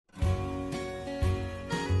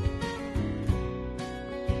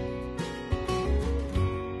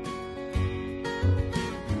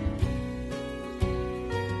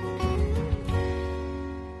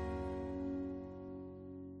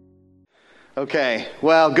Okay,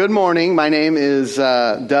 well, good morning. My name is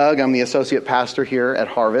Doug. I'm the associate pastor here at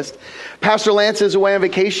Harvest. Pastor Lance is away on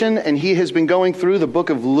vacation, and he has been going through the book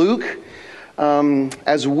of Luke,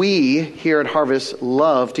 as we here at Harvest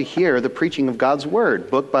love to hear the preaching of God's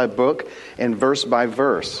Word, book by book and verse by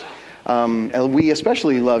verse. And we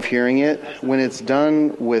especially love hearing it when it's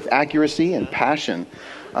done with accuracy and passion,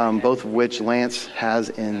 both of which Lance has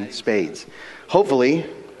in spades. Hopefully,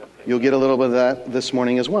 you'll get a little bit of that this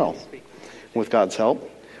morning as well, with God's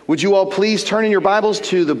help. Would you all please turn in your Bibles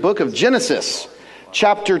to the book of Genesis,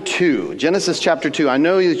 chapter 2. Genesis chapter 2. I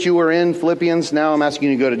know that you were in Philippians. Now I'm asking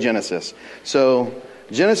you to go to Genesis. So,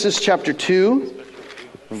 Genesis chapter 2,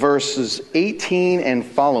 verses 18 and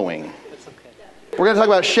following. We're going to talk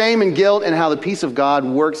about shame and guilt and how the peace of God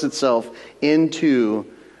works itself into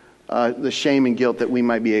the shame and guilt that we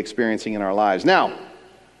might be experiencing in our lives. Now,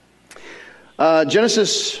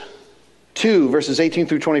 Genesis 2, verses 18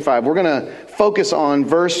 through 25. We're going to focus on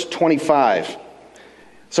verse 25.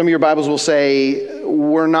 Some of your Bibles will say,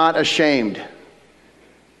 "We're not ashamed."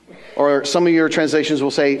 Or some of your translations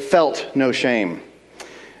will say, "Felt no shame."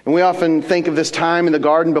 And we often think of this time in the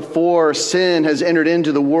garden before sin has entered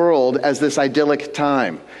into the world as this idyllic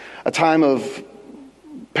time. A time of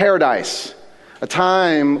paradise. A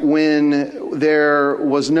time when there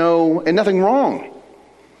was nothing wrong.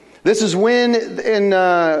 This is when in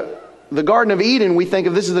the Garden of Eden, we think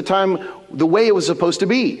of this as the time, the way it was supposed to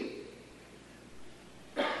be.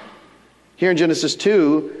 Here in Genesis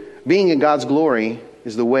 2, being in God's glory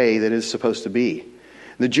is the way that it is supposed to be. In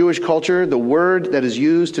the Jewish culture, the word that is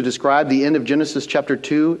used to describe the end of Genesis chapter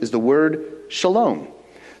 2 is the word shalom.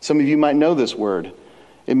 Some of you might know this word.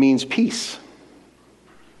 It means peace,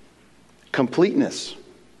 completeness,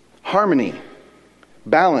 harmony,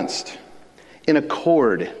 balanced, in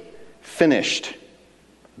accord, finished,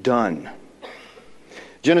 done.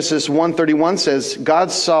 Genesis 1:31 says, God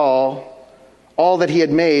saw all that he had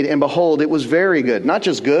made, and behold, it was very good. Not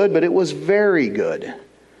just good, but it was very good.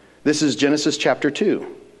 This is Genesis chapter 2,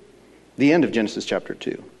 the end of Genesis chapter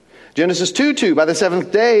 2. Genesis 2:2, by the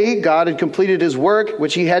seventh day, God had completed his work,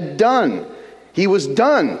 which he had done. He was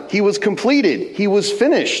done. He was completed. He was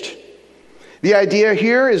finished. The idea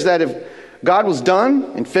here is that if God was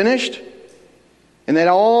done and finished, and that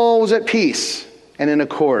all was at peace and in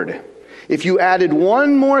accord. If you added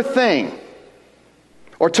one more thing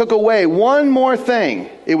or took away one more thing,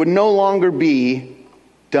 it would no longer be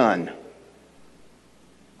done.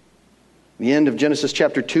 The end of Genesis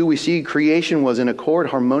chapter 2, we see creation was in accord,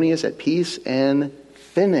 harmonious, at peace, and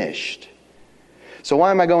finished. So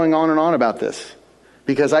why am I going on and on about this?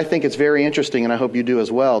 Because I think it's very interesting, and I hope you do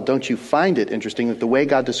as well. Don't you find it interesting that the way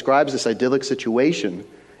God describes this idyllic situation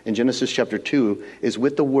in Genesis chapter 2 is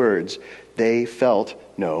with the words, they felt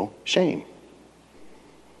no shame.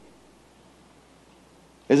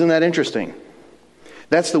 Isn't that interesting?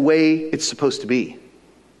 That's the way it's supposed to be.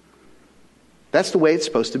 That's the way it's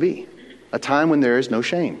supposed to be. A time when there is no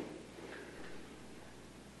shame.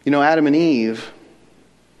 You know, Adam and Eve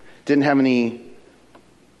didn't have any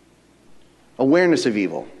awareness of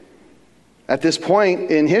evil. At this point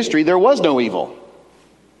in history, there was no evil.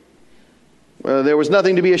 There was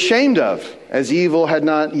nothing to be ashamed of, as evil had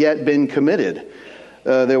not yet been committed.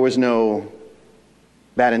 There was no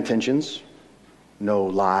bad intentions, no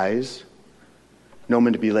lies, no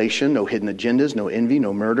manipulation, no hidden agendas, no envy,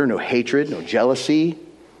 no murder, no hatred, no jealousy,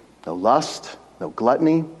 no lust, no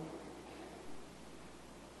gluttony.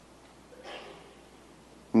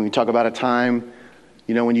 When we talk about a time,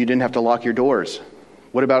 when you didn't have to lock your doors.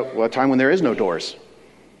 What about a time when there is no doors?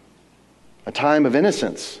 A time of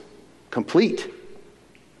innocence. Complete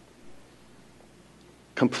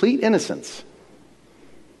innocence.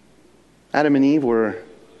 Adam and Eve were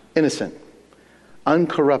innocent,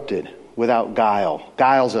 uncorrupted, without guile.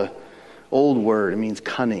 Guile's an old word. It means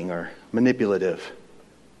cunning or manipulative.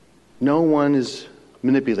 No one is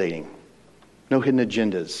manipulating. No hidden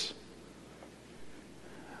agendas.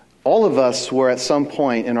 All of us were at some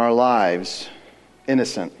point in our lives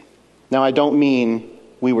innocent. Now, I don't mean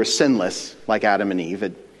we were sinless like Adam and Eve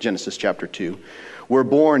at Genesis chapter 2. We're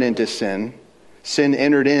born into sin. Sin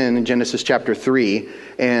entered in Genesis chapter 3,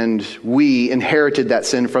 and we inherited that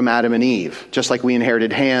sin from Adam and Eve. Just like we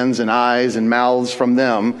inherited hands and eyes and mouths from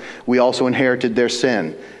them, we also inherited their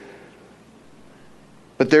sin.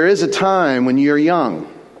 But there is a time when you're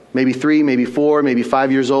young, maybe 3, maybe 4, maybe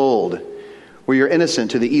 5 years old, where you're innocent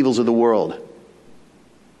to the evils of the world,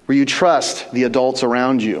 where you trust the adults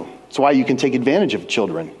around you. That's why you can take advantage of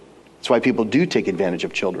children. That's why people do take advantage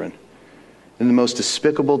of children in the most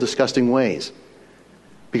despicable, disgusting ways,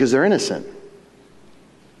 because they're innocent.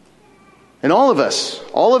 And all of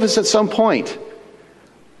us at some point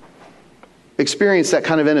experience that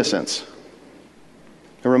kind of innocence.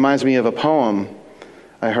 It reminds me of a poem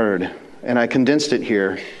I heard, and I condensed it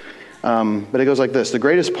here. But it goes like this. The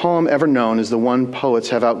greatest poem ever known is the one poets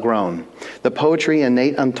have outgrown. The poetry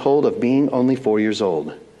innate untold of being only 4 years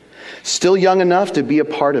old. Still young enough to be a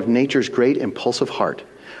part of nature's great impulsive heart.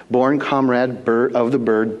 Born comrade of the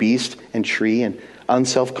bird, beast, and tree, and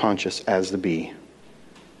unself-conscious as the bee.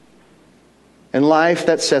 And life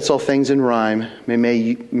that sets all things in rhyme may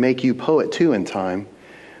make you poet too in time.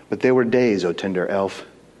 But there were days, O tender elf.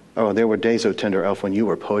 Oh, there were days, O tender elf, when you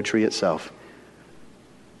were poetry itself.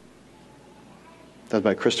 That's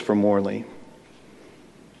by Christopher Morley.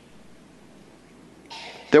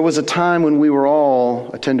 There was a time when we were all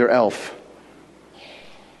a tender elf.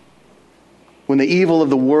 When the evil of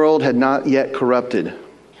the world had not yet corrupted.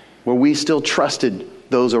 Where we still trusted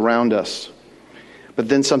those around us. But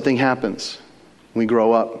then something happens. We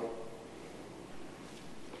grow up.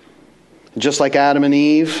 Just like Adam and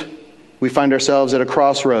Eve, we find ourselves at a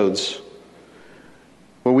crossroads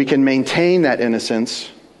where we can maintain that innocence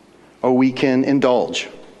or we can indulge.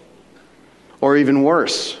 Or even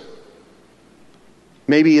worse,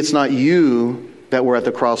 maybe it's not you that were at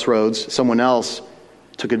the crossroads, someone else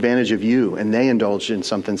took advantage of you and they indulged in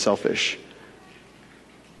something selfish.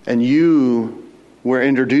 And you were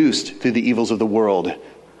introduced to the evils of the world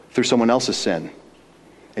through someone else's sin.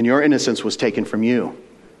 And your innocence was taken from you.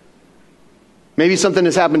 Maybe something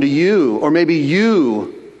has happened to you, or maybe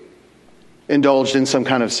you indulged in some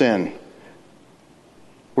kind of sin.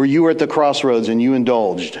 Where you were at the crossroads and you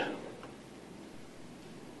indulged.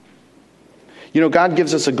 You know, God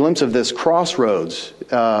gives us a glimpse of this crossroads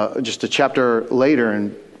just a chapter later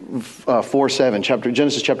in 4:7,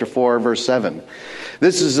 Genesis chapter 4, verse 7.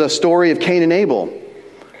 This is a story of Cain and Abel.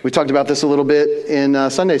 We talked about this a little bit in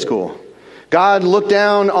Sunday school. God looked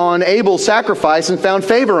down on Abel's sacrifice and found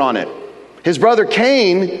favor on it. His brother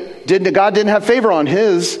Cain, God didn't have favor on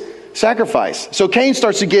his sacrifice. So Cain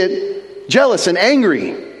starts to get jealous and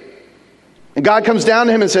angry. And God comes down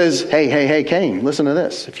to him and says, hey, Cain, listen to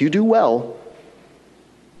this. If you do well,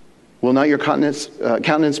 will not your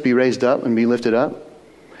countenance be raised up and be lifted up?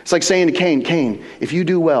 It's like saying to Cain, if you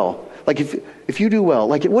do well, like if you do well,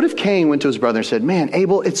 like what if Cain went to his brother and said, man,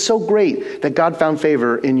 Abel, it's so great that God found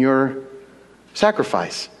favor in your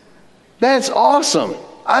sacrifice. That's awesome.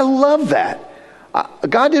 I love that.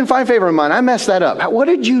 God didn't find favor in mine. I messed that up. What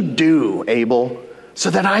did you do, Abel, so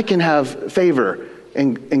that I can have favor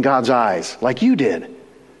in God's eyes like you did?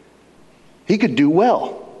 He could do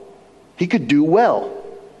well. He could do well.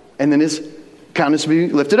 And then his countenance be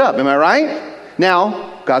lifted up. Am I right?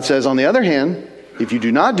 Now, God says, on the other hand, if you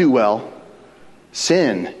do not do well,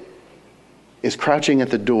 sin is crouching at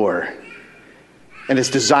the door. And its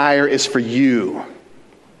desire is for you.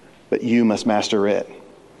 But you must master it.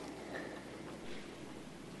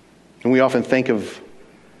 And we often think of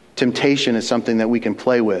temptation as something that we can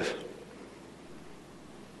play with.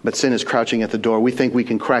 But sin is crouching at the door. We think we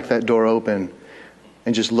can crack that door open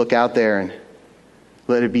and just look out there and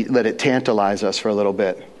let it tantalize us for a little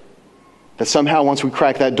bit. That somehow once we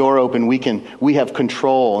crack that door open, we have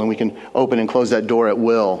control and we can open and close that door at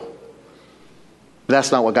will. But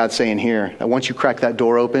that's not what God's saying here. That once you crack that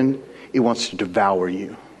door open, it wants to devour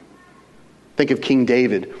you. Think of King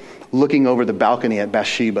David looking over the balcony at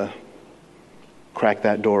Bathsheba. Crack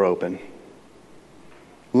that door open.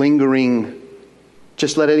 Lingering,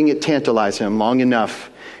 just letting it tantalize him long enough.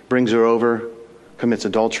 Brings her over, commits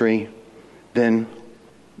adultery, then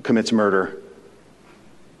commits murder,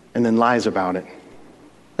 and then lies about it.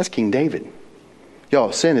 That's King David.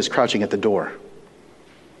 Y'all, sin is crouching at the door.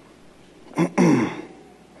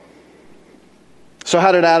 So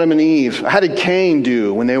how did Adam and Eve, how did Cain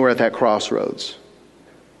do when they were at that crossroads?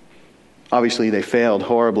 Obviously they failed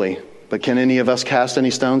horribly, but can any of us cast any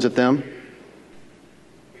stones at them?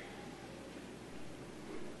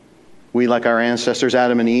 We, like our ancestors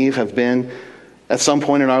Adam and Eve, have been at some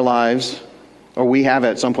point in our lives, or we have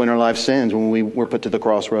at some point in our lives sinned when we were put to the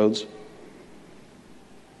crossroads.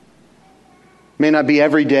 May not be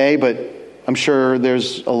every day, but I'm sure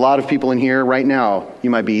there's a lot of people in here right now. You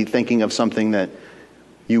might be thinking of something that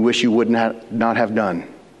you wish you would not have done.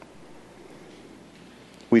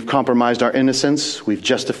 We've compromised our innocence. We've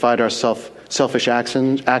justified our selfish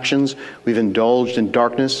actions. We've indulged in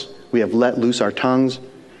darkness. We have let loose our tongues.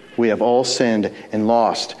 We have all sinned and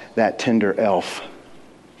lost that tender elf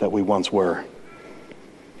that we once were.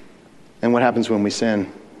 And what happens when we sin?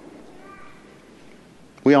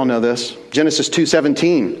 We all know this. Genesis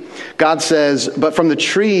 2:17. God says, but from the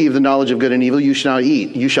tree of the knowledge of good and evil you shall not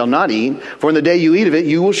eat. You shall not eat, for in the day you eat of it,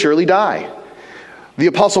 you will surely die. The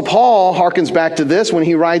Apostle Paul harkens back to this when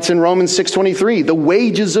he writes in Romans 6:23, the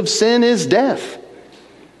wages of sin is death.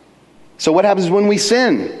 So what happens when we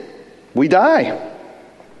sin? We die.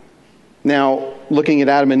 Now, looking at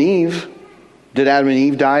Adam and Eve, did Adam and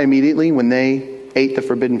Eve die immediately when they ate the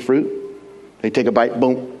forbidden fruit? They take a bite,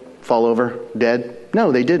 boom, fall over, dead?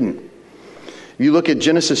 No, they didn't. You look at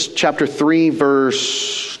Genesis chapter 3,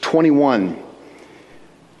 verse 21.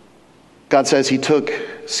 God says he took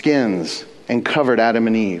skins and covered Adam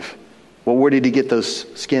and Eve. Well, where did he get those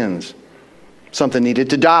skins? Something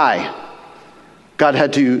needed to die. God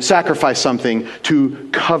had to sacrifice something to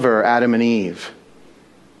cover Adam and Eve.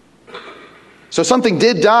 So something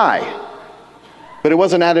did die, but it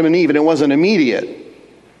wasn't Adam and Eve, and it wasn't immediate.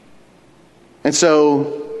 And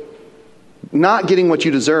so, not getting what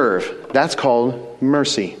you deserve, that's called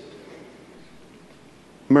mercy.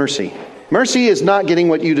 Mercy. Mercy is not getting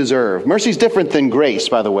what you deserve. Mercy is different than grace,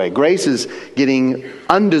 by the way. Grace is getting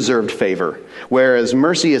undeserved favor, whereas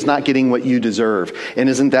mercy is not getting what you deserve. And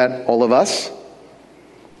isn't that all of us?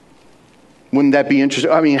 Wouldn't that be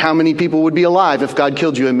interesting? I mean, how many people would be alive if God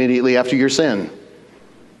killed you immediately after your sin?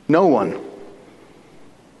 No one.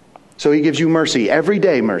 So he gives you mercy,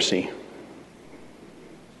 everyday mercy.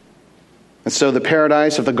 And so the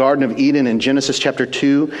paradise of the Garden of Eden in Genesis chapter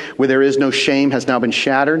 2, where there is no shame, has now been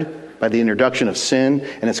shattered by the introduction of sin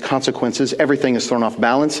and its consequences. Everything is thrown off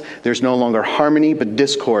balance. There's no longer harmony, but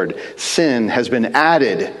discord. Sin has been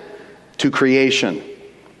added to creation.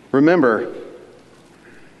 Remember,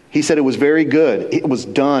 he said it was very good. It was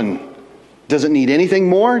done. Doesn't need anything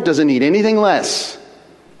more, doesn't need anything less.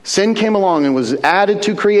 Sin came along and was added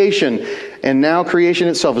to creation. And now creation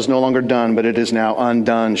itself is no longer done, but it is now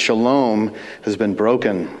undone. Shalom has been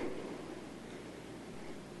broken.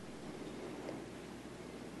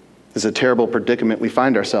 It's a terrible predicament we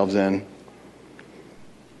find ourselves in.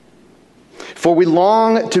 For we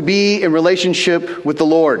long to be in relationship with the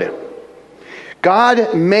Lord.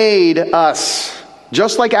 God made us,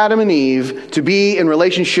 just like Adam and Eve, to be in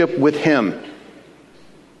relationship with him.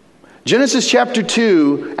 Genesis chapter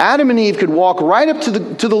 2, Adam and Eve could walk right up to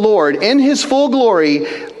the Lord in his full glory,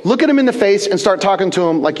 look at him in the face, and start talking to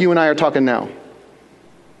him like you and I are talking now.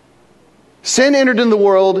 Sin entered in the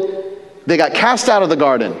world. They got cast out of the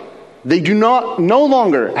garden. They no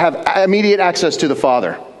longer have immediate access to the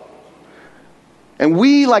Father. And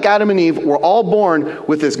we, like Adam and Eve, were all born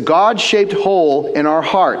with this God-shaped hole in our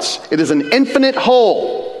hearts. It is an infinite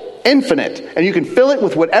hole. Infinite. And you can fill it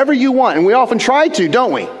with whatever you want. And we often try to,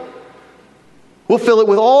 don't we? We'll fill it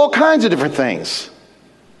with all kinds of different things.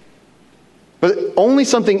 But only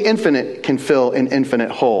something infinite can fill an infinite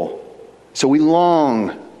hole. So we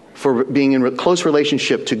long for being in close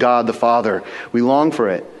relationship to God the Father. We long for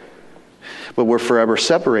it. But we're forever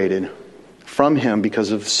separated from him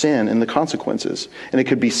because of sin and the consequences. And it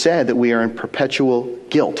could be said that we are in perpetual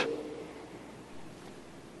guilt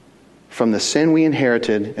from the sin we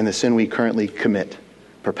inherited and the sin we currently commit.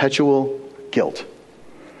 Perpetual guilt.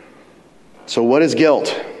 So what is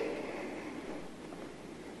guilt?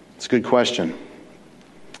 It's a good question.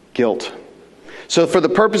 Guilt. So for the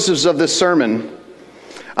purposes of this sermon,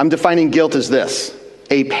 I'm defining guilt as this: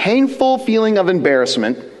 a painful feeling of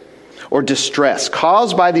embarrassment or distress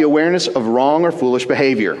caused by the awareness of wrong or foolish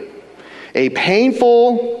behavior. A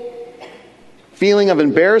painful feeling of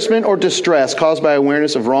embarrassment or distress caused by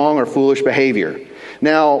awareness of wrong or foolish behavior.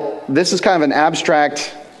 Now, this is kind of an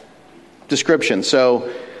abstract description,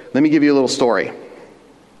 so let me give you a little story.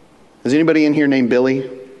 Is anybody in here named Billy?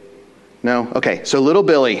 No? Okay, so little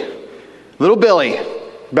Billy,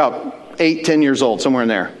 about 8-10 years old, somewhere in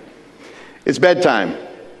there. It's bedtime.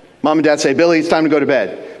 Mom and Dad say, Billy, it's time to go to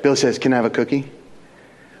bed. Billy says, can I have a cookie?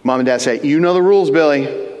 Mom and Dad say, you know the rules,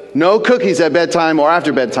 Billy. No cookies at bedtime or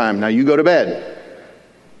after bedtime. Now you go to bed.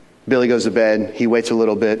 Billy goes to bed. He waits a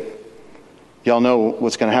little bit. Y'all know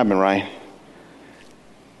what's going to happen, right?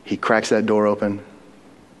 He cracks that door open.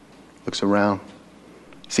 Looks around.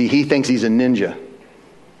 See, he thinks he's a ninja.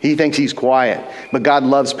 He thinks he's quiet. But God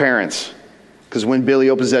loves parents. Because when Billy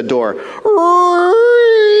opens that door,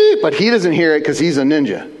 but he doesn't hear it because he's a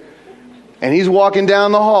ninja. And he's walking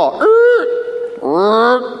down the hall.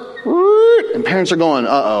 And parents are going,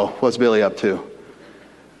 uh-oh, what's Billy up to?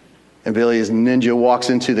 And Billy, as ninja, walks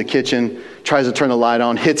into the kitchen, tries to turn the light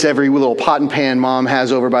on, hits every little pot and pan mom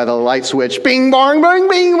has over by the light switch. Bing, bong, bang,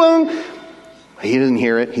 bing, bong. He doesn't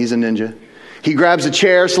hear it. He's a ninja. He grabs a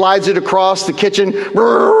chair, slides it across the kitchen,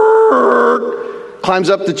 climbs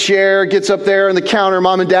up the chair, gets up there on the counter.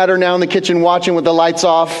 Mom and Dad are now in the kitchen watching with the lights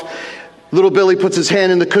off. Little Billy puts his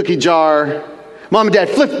hand in the cookie jar. Mom and Dad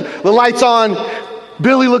flip the lights on.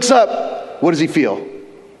 Billy looks up. What does he feel?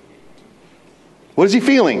 What is he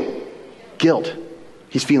feeling? Guilt.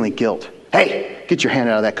 He's feeling guilt. Hey, get your hand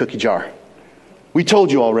out of that cookie jar. We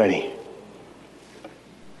told you already.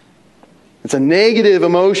 It's a negative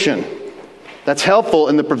emotion that's helpful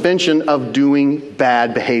in the prevention of doing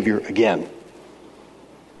bad behavior again.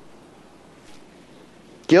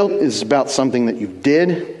 Guilt is about something that you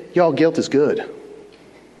did. Y'all, guilt is good.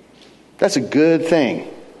 That's a good thing.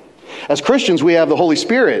 As Christians, we have the Holy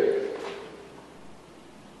Spirit.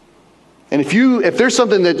 And if there's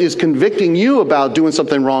something that is convicting you about doing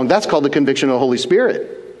something wrong, that's called the conviction of the Holy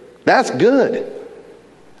Spirit. That's good.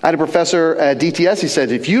 I had a professor at DTS, he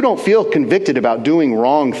said, if you don't feel convicted about doing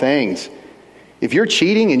wrong things, if you're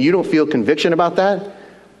cheating and you don't feel conviction about that,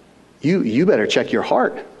 you better check your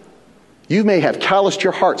heart. You may have calloused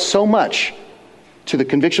your heart so much to the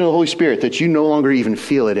conviction of the Holy Spirit that you no longer even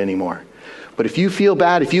feel it anymore. But if you feel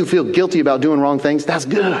bad, if you feel guilty about doing wrong things, that's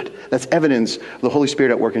good. That's evidence of the Holy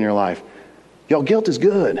Spirit at work in your life. Y'all, guilt is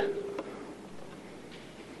good.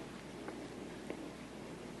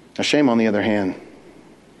 Now, shame, on the other hand,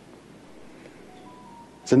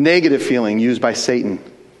 it's a negative feeling used by Satan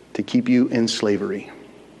to keep you in slavery.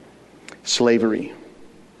 Slavery.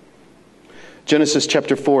 Genesis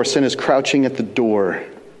chapter 4, sin is crouching at the door,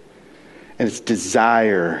 and its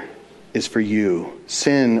desire is for you.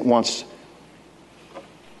 Sin wants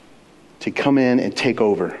to come in and take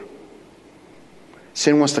over.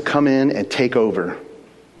 Sin wants to come in and take over.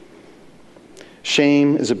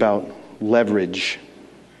 Shame is about leverage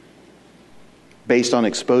based on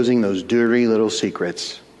exposing those dirty little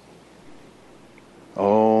secrets.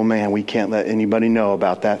 Oh man, we can't let anybody know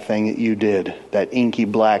about that thing that you did. That inky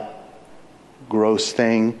black gross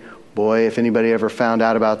thing. Boy, if anybody ever found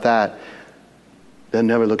out about that, they'll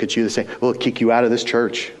never look at you the same. We'll kick you out of this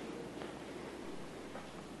church.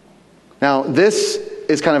 Now, this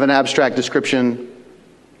is kind of an abstract description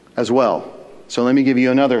as well. So let me give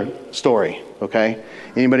you another story, okay?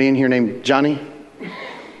 Anybody in here named Johnny?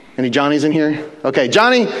 Any Johnnies in here? Okay,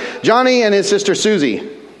 Johnny and his sister Susie.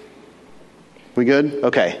 We good?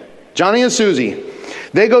 Okay. Johnny and Susie.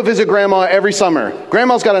 They go visit Grandma every summer.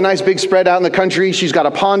 Grandma's got a nice big spread out in the country. She's got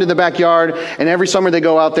a pond in the backyard. And every summer they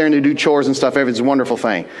go out there and they do chores and stuff. It's a wonderful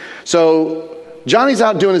thing. So Johnny's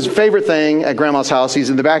out doing his favorite thing at Grandma's house. He's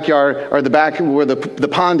in the backyard, or the back where the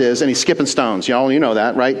pond is, and he's skipping stones. You know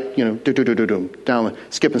that, right? You know, down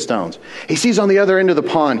skipping stones. He sees on the other end of the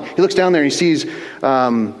pond, he looks down there and he sees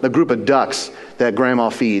a group of ducks that Grandma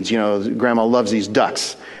feeds. You know, Grandma loves these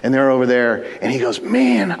ducks. And they're over there, and he goes,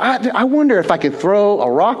 man, I wonder if I could throw a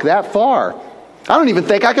rock that far. I don't even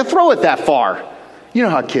think I could throw it that far. You know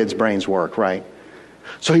how kids' brains work, right?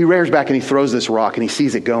 So he rears back and he throws this rock, and he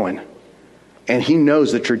sees it going. And he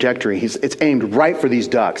knows the trajectory. It's aimed right for these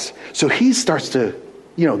ducks. So he starts to,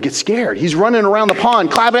 get scared. He's running around the pond,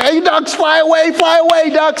 clapping, hey, ducks, fly away,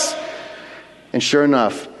 ducks. And sure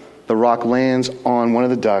enough, the rock lands on one of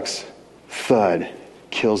the ducks. Thud,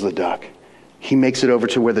 kills the duck. He makes it over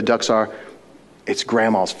to where the ducks are. It's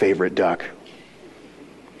Grandma's favorite duck.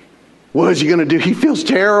 What is he going to do? He feels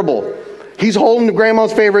terrible. He's holding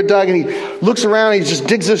Grandma's favorite duck, and he looks around, and he just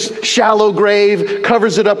digs this shallow grave,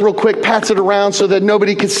 covers it up real quick, pats it around so that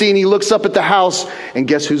nobody can see, and he looks up at the house, and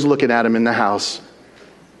guess who's looking at him in the house?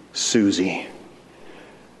 Susie.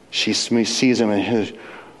 She sees him, and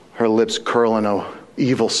her lips curl in an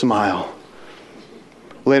evil smile.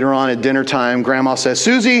 Later on at dinner time, Grandma says,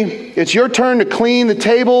 Susie, it's your turn to clean the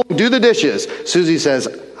table, do the dishes. Susie says,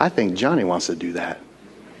 I think Johnny wants to do that.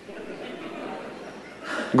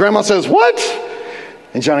 Grandma says, what?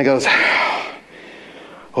 And Johnny goes,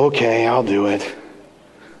 okay, I'll do it.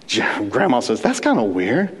 Grandma says, that's kind of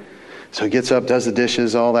weird. So he gets up, does the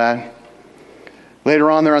dishes, all that.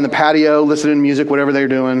 Later on, they're on the patio, listening to music, whatever they're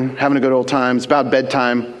doing, having a good old time. It's about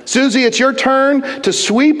bedtime. Susie, it's your turn to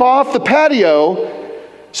sweep off the patio.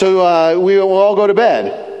 So we will all go to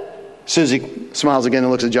bed. Susie smiles again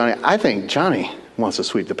and looks at Johnny. I think Johnny wants to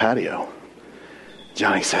sweep the patio.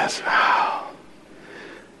 Johnny says,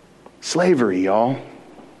 slavery, y'all.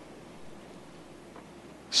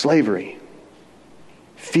 Slavery.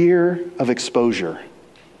 Fear of exposure.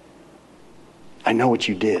 I know what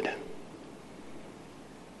you did.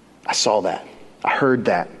 I saw that. I heard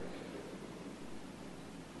that.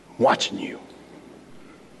 I'm watching you.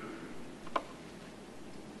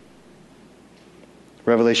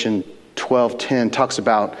 Revelation 12:10 talks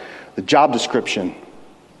about the job description.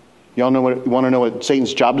 Y'all want to know what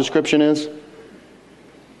Satan's job description is?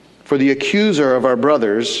 For the accuser of our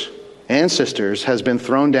brothers and sisters has been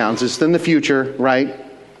thrown down. This is in the future, right?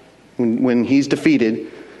 When he's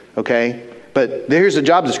defeated, okay? But here's the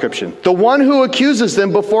job description. The one who accuses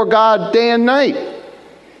them before God day and night.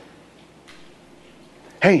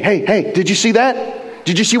 Hey, did you see that?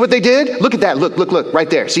 Did you see what they did? Look at that. Look, right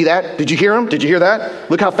there. See that? Did you hear him? Did you hear that?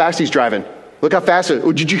 Look how fast he's driving. Look how fast.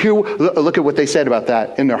 Did you hear? Look at what they said about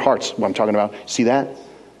that in their hearts, what I'm talking about. See that?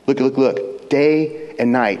 Look. Day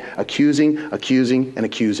and night, accusing, and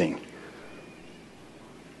accusing.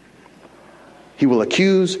 He will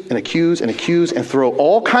accuse and throw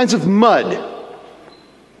all kinds of mud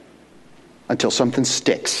until something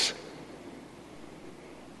sticks.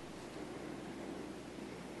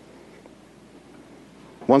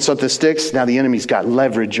 Once something sticks, now the enemy's got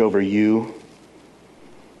leverage over you.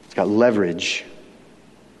 It's got leverage.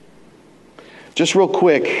 Just real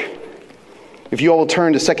quick, if you all will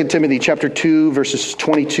turn to 2 Timothy chapter 2, verses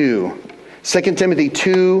 22. 2 Timothy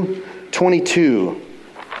 2, 22.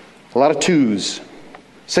 A lot of twos.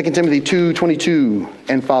 2 Timothy 2, 22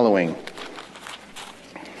 and following.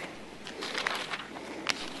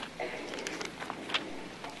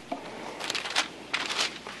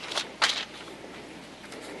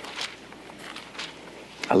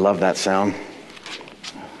 I love that sound.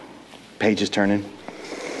 Page is turning.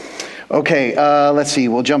 Okay, let's see.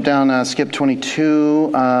 We'll jump down, skip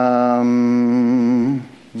 22.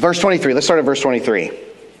 Verse 23. Let's start at verse 23.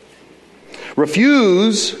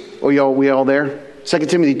 Refuse. We all there? 2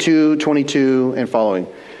 Timothy 2, 22 and following.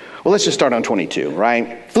 Well, let's just start on 22,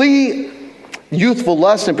 right? Flee youthful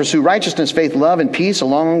lust and pursue righteousness, faith, love, and peace,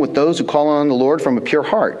 along with those who call on the Lord from a pure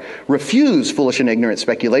heart. Refuse foolish and ignorant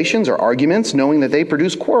speculations or arguments, knowing that they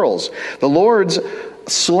produce quarrels. The Lord's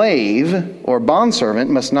slave or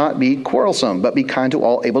bondservant must not be quarrelsome, but be kind to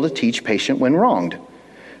all, able to teach, patient when wronged.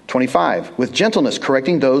 25. With gentleness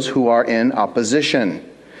correcting those who are in opposition,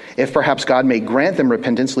 if perhaps God may grant them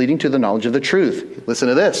repentance leading to the knowledge of the truth. Listen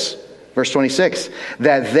to this. Verse 26,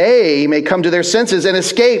 that they may come to their senses and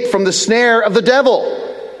escape from the snare of the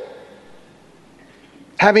devil,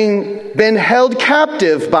 having been held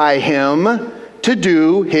captive by him to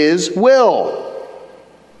do his will.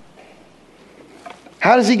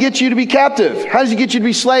 How does he get you to be captive? How does he get you to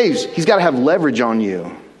be slaves? He's got to have leverage on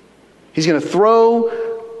you. He's going to throw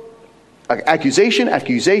accusation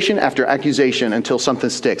after accusation until something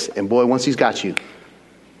sticks. And boy, once he's got you,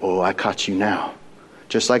 oh, I caught you now.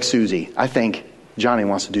 Just like Susie, I think Johnny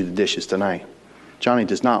wants to do the dishes tonight. Johnny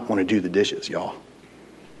does not want to do the dishes, y'all.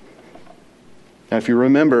 Now, if you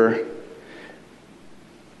remember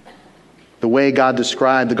the way God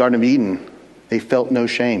described the Garden of Eden, they felt no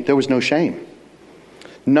shame. There was no shame.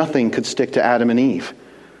 Nothing could stick to Adam and Eve.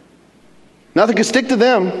 Nothing could stick to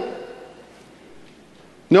them.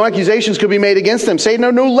 No accusations could be made against them. Satan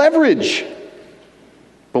had no leverage.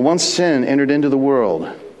 But once sin entered into the world,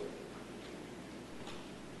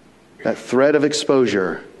 that threat of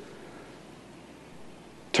exposure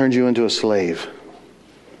turns you into a slave.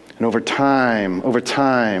 And over time,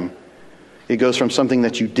 it goes from something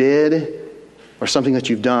that you did or something that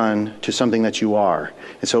you've done to something that you are.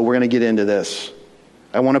 And so we're going to get into this.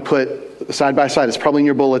 I want to put side by side, it's probably in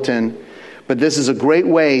your bulletin, but this is a great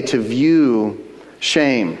way to view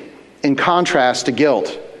shame in contrast to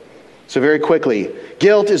guilt. So very quickly,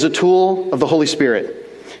 guilt is a tool of the Holy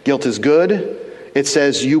Spirit. Guilt is good. It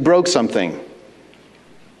says you broke something.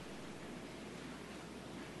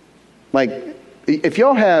 Like, if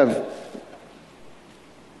y'all have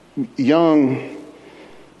young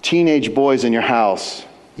teenage boys in your house,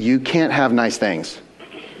 you can't have nice things.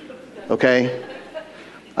 Okay?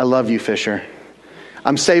 I love you, Fisher.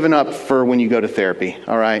 I'm saving up for when you go to therapy,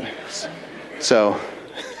 all right? So,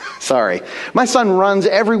 sorry. My son runs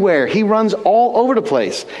everywhere. He runs all over the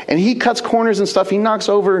place. And he cuts corners and stuff. He knocks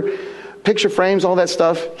over picture frames, all that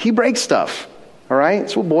stuff. He breaks stuff. All right?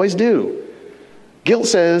 That's what boys do. Guilt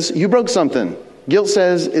says you broke something. Guilt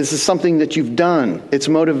says this is something that you've done. It's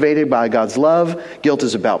motivated by God's love. Guilt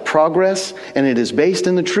is about progress, and it is based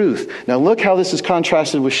in the truth. Now look how this is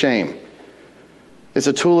contrasted with shame. It's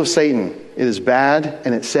a tool of Satan. It is bad,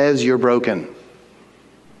 and it says you're broken.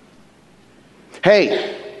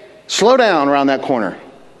 Hey, slow down around that corner.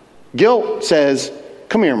 Guilt says,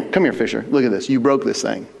 come here, Fisher. Look at this. You broke this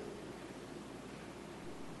thing.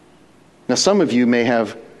 Now, some of you may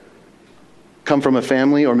have come from a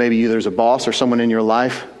family, or maybe there's a boss or someone in your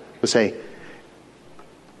life who say,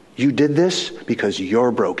 you did this because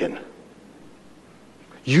you're broken.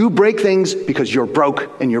 You break things because you're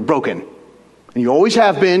broke and you're broken. And you always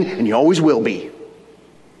have been and you always will be.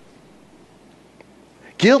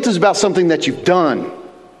 Guilt is about something that you've done.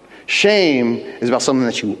 Shame is about something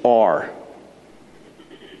that you are.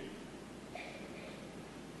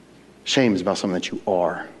 Shame is about something that you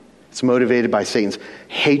are. It's motivated by Satan's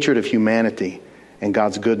hatred of humanity and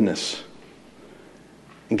God's goodness.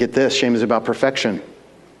 And get this, shame is about perfection.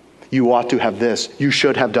 You ought to have this. You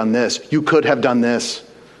should have done this. You could have done this.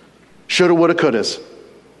 Shoulda, woulda, couldas.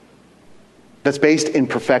 That's based in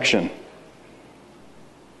perfection.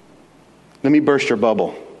 Let me burst your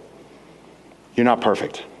bubble. You're not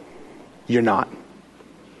perfect. You're not.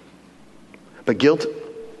 But guilt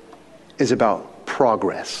is about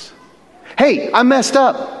progress. Hey, I messed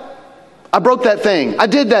up. I broke that thing. I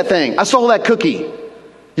did that thing. I stole that cookie.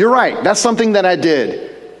 You're right. That's something that I did.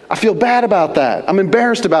 I feel bad about that. I'm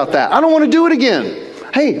embarrassed about that. I don't want to do it again.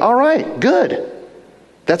 Hey, all right, good.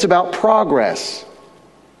 That's about progress.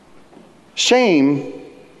 Shame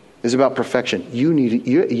is about perfection.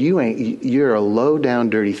 You're a low down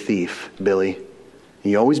dirty thief, Billy.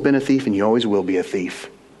 You've always been a thief and you always will be a thief.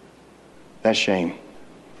 That's shame.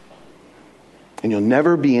 And you'll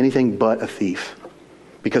never be anything but a thief.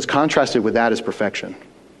 Because contrasted with that is perfection.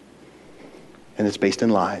 And it's based in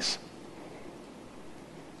lies.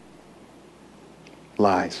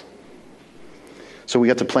 Lies. So we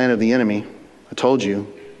got the plan of the enemy. I told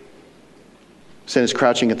you. Sin is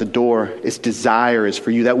crouching at the door. Its desire is for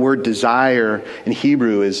you. That word desire in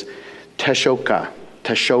Hebrew is teshoka.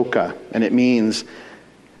 Teshoka. And it means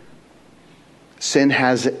sin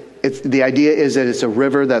has, the idea is that it's a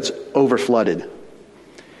river that's overflooded.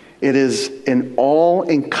 It is an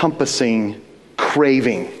all-encompassing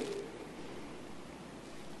craving.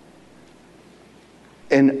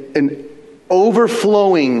 An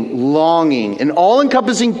overflowing longing, an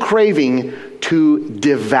all-encompassing craving to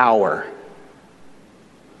devour.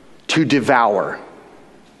 To devour.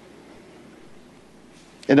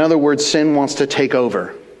 In other words, sin wants to take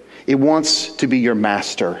over. It wants to be your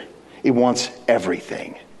master. It wants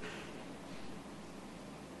everything.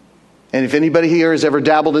 And if anybody here has ever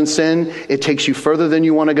dabbled in sin, it takes you further than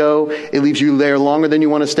you want to go, it leaves you there longer than you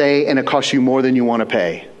want to stay, and it costs you more than you want to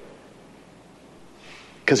pay.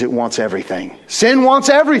 Because it wants everything. Sin wants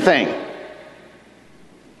everything.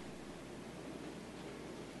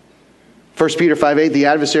 1 Peter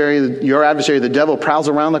 5:8, your adversary, the devil, prowls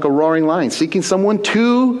around like a roaring lion, seeking someone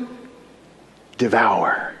to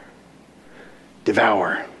devour.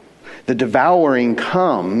 Devour. The devouring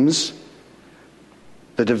comes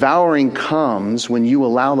when you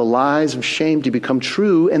allow the lies of shame to become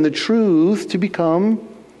true and the truth to become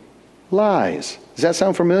lies. Does that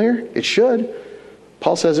sound familiar? It should.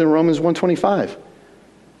 Paul says in Romans 1:25.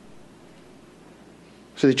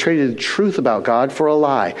 So they traded the truth about God for a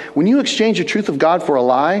lie. When you exchange the truth of God for a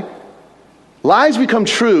lie, lies become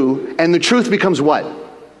true and the truth becomes what?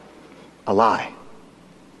 A lie.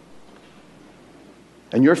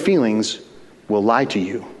 And your feelings will lie to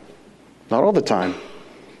you. Not all the time,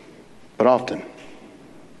 but often.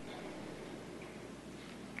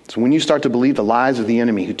 So when you start to believe the lies of the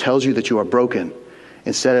enemy who tells you that you are broken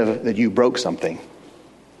instead of that you broke something,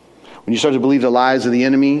 when you start to believe the lies of the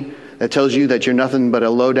enemy that tells you that you're nothing but a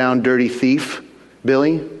low-down, dirty thief,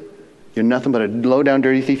 Billy, you're nothing but a low-down,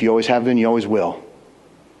 dirty thief. You always have been, you always will.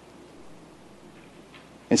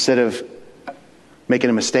 Instead of making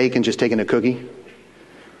a mistake and just taking a cookie.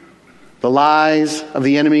 The lies of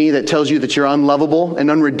the enemy that tells you that you're unlovable and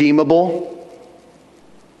unredeemable.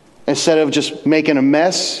 Instead of just making a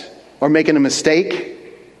mess or making a mistake.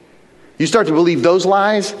 You start to believe those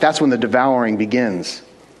lies, that's when the devouring begins.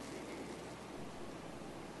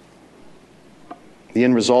 The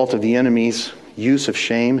end result of the enemy's use of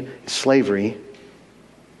shame is slavery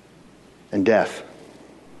and death.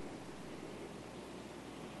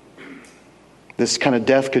 This kind of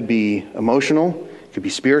death could be emotional, could be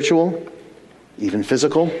spiritual, even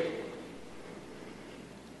physical.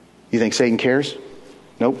 You think Satan cares?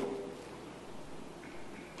 Nope.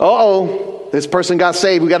 Uh-oh, this person got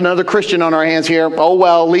saved. We got another Christian on our hands here. Oh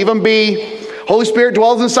well, leave them be. Holy Spirit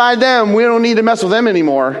dwells inside them. We don't need to mess with them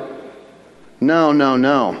anymore.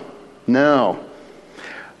 No.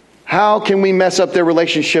 How can we mess up their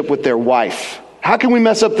relationship with their wife? How can we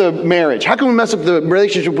mess up the marriage? How can we mess up the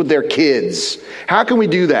relationship with their kids? How can we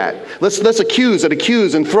do that? Let's accuse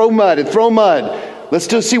and throw mud. Let's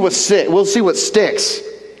just see what sticks. We'll see what sticks.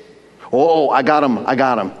 Oh, I got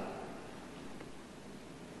him.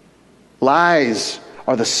 Lies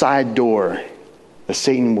are the side door that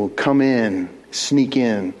Satan will come in, sneak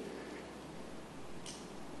in.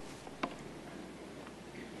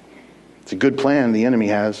 It's a good plan the enemy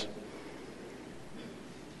has.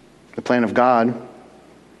 The plan of God,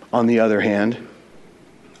 on the other hand,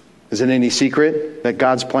 is it any secret that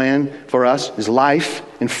God's plan for us is life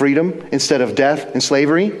and freedom instead of death and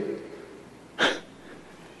slavery?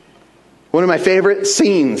 One of my favorite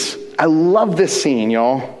scenes. I love this scene,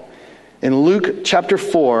 y'all. In Luke chapter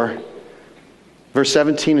 4, verse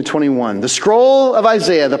 17 and 21. The scroll of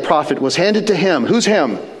Isaiah the prophet was handed to him. Who's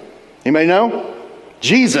him? Anybody know?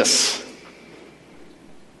 Jesus.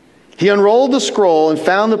 He unrolled the scroll and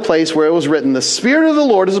found the place where it was written, "The Spirit of the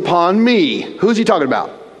Lord is upon me." Who's he talking about?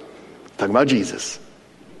 Talking about Jesus.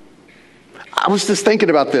 I was just thinking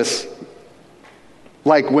about this.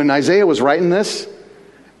 Like when Isaiah was writing this,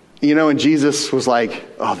 and Jesus was like,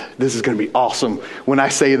 "Oh, this is going to be awesome when I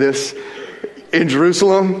say this in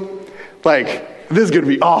Jerusalem. Like, this is going to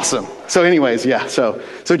be awesome." So anyways, yeah. So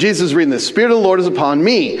Jesus is reading this. "Spirit of the Lord is upon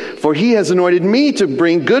me, for he has anointed me to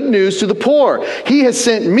bring good news to the poor. He has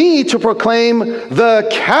sent me to proclaim the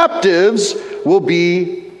captives will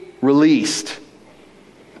be released,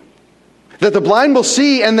 that the blind will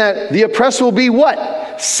see, and that the oppressed will be"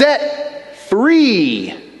 what? Set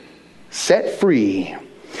free. Set free.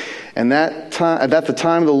 "And that the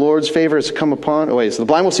time of the Lord's favor has come upon..." Oh wait, so the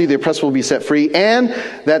blind will see, the oppressed will be set free, "and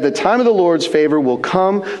that the time of the Lord's favor will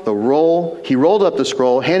come." He rolled up the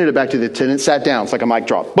scroll, handed it back to the attendant, sat down. It's like a mic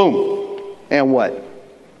drop. Boom. And what?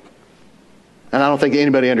 And I don't think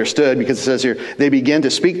anybody understood, because it says here, they began to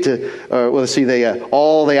speak to,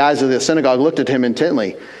 all the eyes of the synagogue looked at him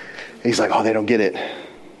intently. He's like, "Oh, they don't get it.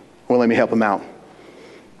 Well, let me help him out."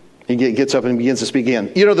 He gets up and begins to speak again.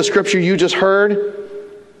 The scripture you just heard,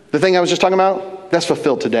 the thing I was just talking about, that's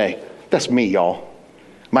fulfilled today. That's me, y'all.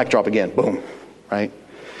 Mic drop again. Boom. Right?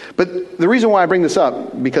 But the reason why I bring this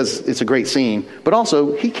up, because it's a great scene, but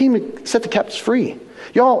also he came to set the captives free.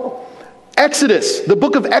 Y'all, Exodus, the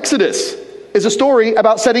book of Exodus, is a story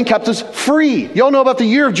about setting captives free. Y'all know about the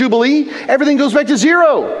year of Jubilee? Everything goes back to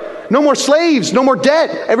zero. No more slaves, no more debt.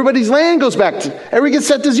 Everybody's land goes back to, everybody gets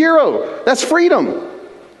set to zero. That's freedom.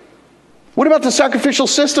 What about the sacrificial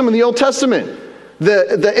system in the Old Testament?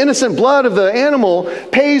 The innocent blood of the animal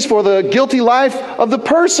pays for the guilty life of the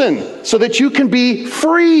person so that you can be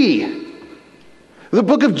free. The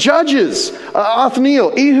book of Judges,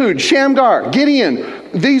 Othniel, Ehud, Shamgar, Gideon,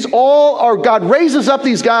 these all are, God raises up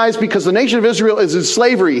these guys because the nation of Israel is in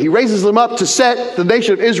slavery. He raises them up to set the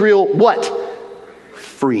nation of Israel what?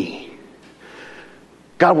 Free.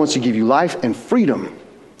 God wants to give you life and freedom.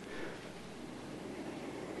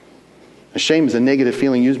 Shame is a negative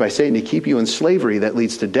feeling used by Satan to keep you in slavery that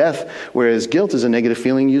leads to death, whereas guilt is a negative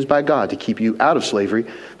feeling used by God to keep you out of slavery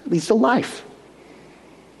that leads to life.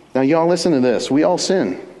 Now, y'all listen to this. We all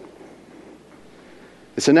sin.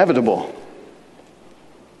 It's inevitable.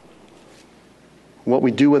 What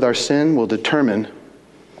we do with our sin will determine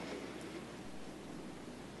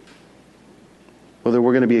whether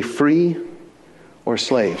we're going to be free or a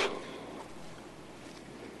slave.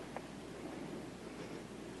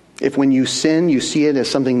 If when you sin, you see it as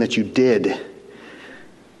something that you did,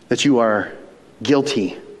 that you are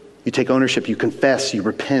guilty, you take ownership, you confess, you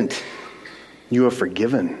repent, you are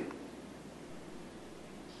forgiven.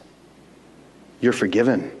 You're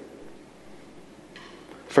forgiven.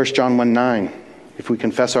 1 John 1:9, if we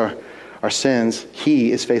confess our sins,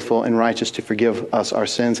 he is faithful and righteous to forgive us our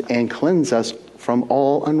sins and cleanse us from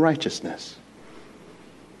all unrighteousness.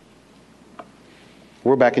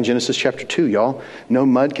 We're back in Genesis chapter 2, y'all. No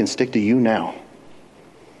mud can stick to you now.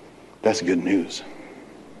 That's good news.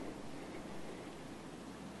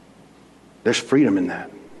 There's freedom in that.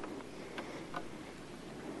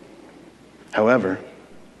 However,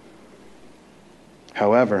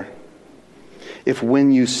 if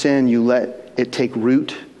when you sin, you let it take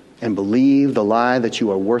root and believe the lie that you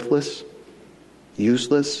are worthless,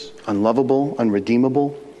 useless, unlovable,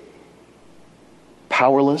 unredeemable,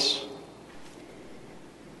 powerless,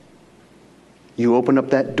 you open up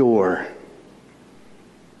that door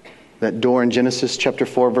in Genesis chapter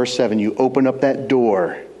 4, verse 7. You open up that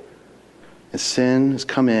door and sin has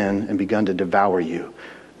come in and begun to devour you.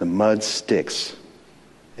 The mud sticks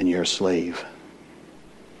and you're a slave.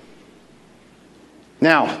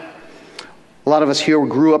 Now, a lot of us here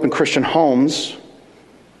grew up in Christian homes,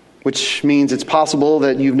 which means it's possible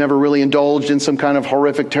that you've never really indulged in some kind of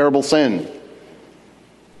horrific, terrible sin.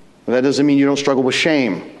 But that doesn't mean you don't struggle with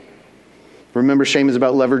shame. Remember, shame is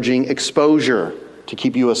about leveraging exposure to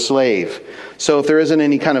keep you a slave. So if there isn't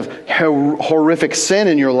any kind of horrific sin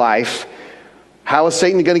in your life, how is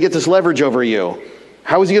Satan going to get this leverage over you?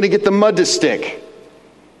 How is he going to get the mud to stick?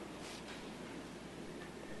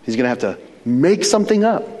 He's going to have to make something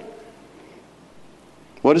up.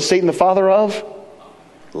 What is Satan the father of?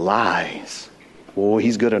 Lies. Oh,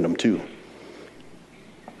 he's good at them too.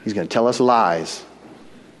 He's going to tell us lies.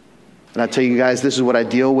 And I tell you guys, this is what I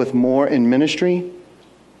deal with more in ministry,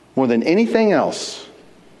 more than anything else.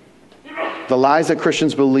 The lies that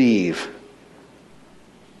Christians believe.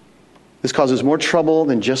 This causes more trouble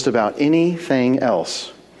than just about anything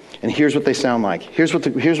else. And here's what they sound like. Here's what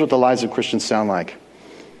the lies of Christians sound like.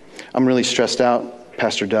 I'm really stressed out,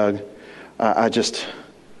 Pastor Doug.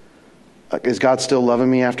 is God still loving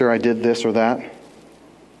me after I did this or that?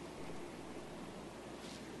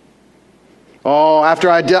 Oh, after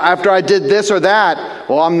I did this or that,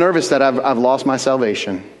 well, I'm nervous that I've lost my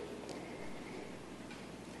salvation.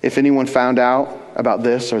 If anyone found out about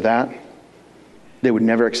this or that, they would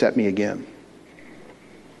never accept me again.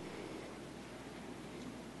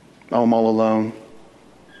 Oh, I'm all alone.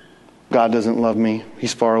 God doesn't love me.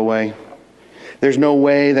 He's far away. There's no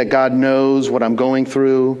way that God knows what I'm going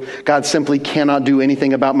through. God simply cannot do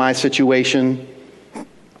anything about my situation.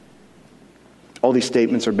 All these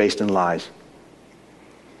statements are based in lies.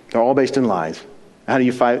 They're all based in lies. How do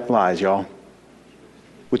you fight lies, y'all?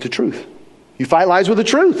 With the truth. You fight lies with the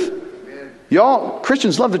truth. Y'all,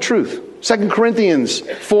 Christians love the truth. 2 Corinthians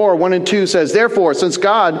 4, 1 and 2 says, therefore, since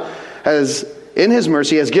God has, in His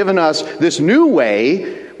mercy, has given us this new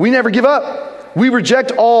way, we never give up. We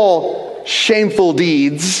reject all shameful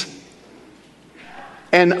deeds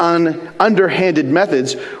and underhanded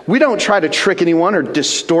methods. We don't try to trick anyone or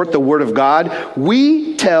distort the Word of God.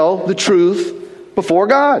 We tell the truth before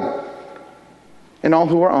God. And all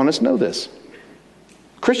who are honest know this.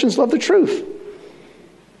 Christians love the truth.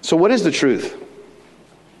 So what is the truth?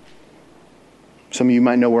 Some of you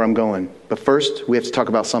might know where I'm going. But first, we have to talk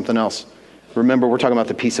about something else. Remember, we're talking about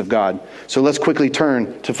the peace of God. So let's quickly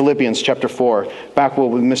turn to Philippians chapter 4, back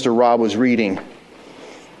what Mr. Rob was reading.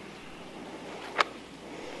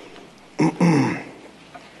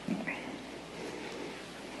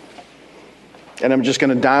 And I'm just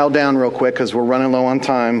going to dial down real quick because we're running low on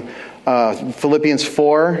time. Philippians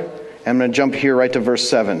 4, I'm going to jump here right to verse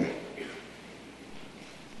 7.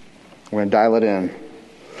 We're going to dial it in.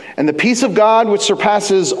 And the peace of God, which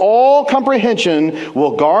surpasses all comprehension,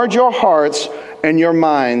 will guard your hearts and your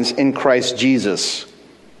minds in Christ Jesus.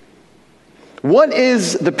 What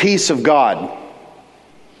is the peace of God?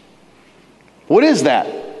 What is that?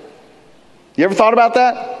 You ever thought about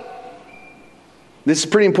that? This is a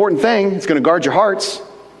pretty important thing. It's going to guard your hearts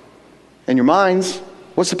and your minds.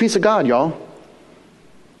 What's the peace of God, y'all?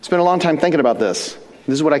 Spent a long time thinking about this.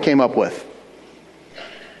 This is what I came up with.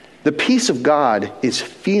 The peace of God is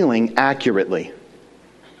feeling accurately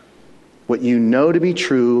what you know to be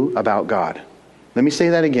true about God. Let me say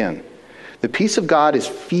that again. The peace of God is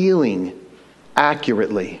feeling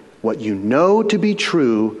accurately what you know to be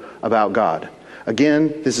true about God.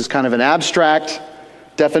 Again, this is kind of an abstract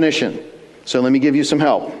definition. So let me give you some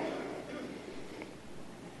help.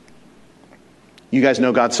 You guys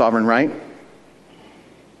know God's sovereign, right?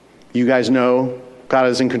 You guys know God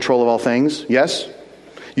is in control of all things, yes?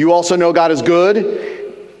 You also know God is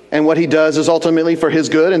good, and what He does is ultimately for His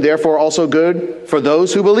good, and therefore also good for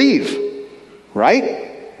those who believe.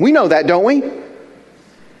 Right? We know that, don't we?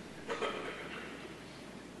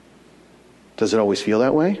 Does it always feel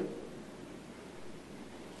that way?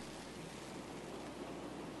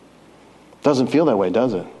 Doesn't feel that way,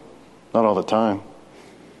 does it? Not all the time.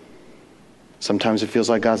 Sometimes it feels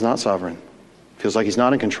like God's not sovereign. It feels like He's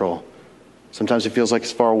not in control. Sometimes it feels like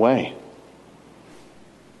He's far away.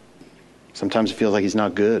 Sometimes it feels like He's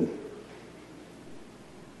not good.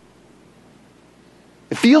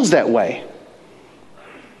 It feels that way.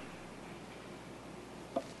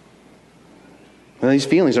 And these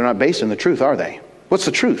feelings are not based on the truth, are they? What's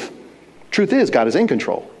the truth? Truth is God is in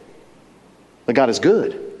control. That God is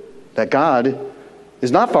good. That God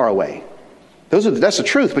is not far away. That's the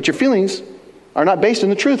truth, but your feelings are not based on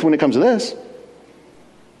the truth when it comes to this.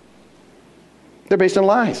 They're based on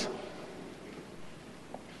lies.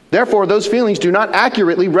 Therefore, those feelings do not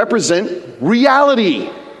accurately represent reality.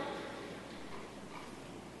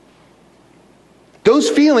 Those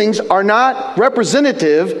feelings are not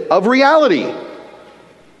representative of reality.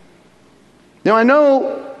 Now, I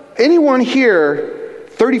know anyone here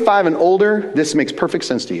 35 and older, this makes perfect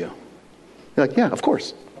sense to you. You're like, yeah, of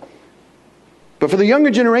course. But for the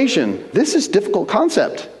younger generation, this is a difficult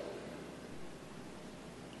concept.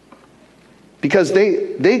 Because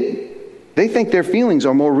they think their feelings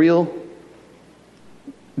are more real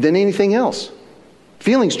than anything else.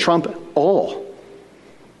 Feelings trump all.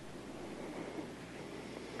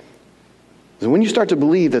 So when you start to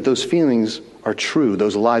believe that those feelings are true,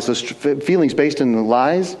 those lies, those feelings based in the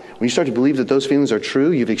lies, when you start to believe that those feelings are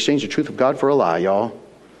true, you've exchanged the truth of God for a lie, y'all.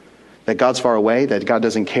 That God's far away, that God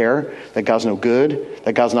doesn't care, that God's no good,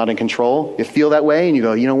 that God's not in control. You feel that way and you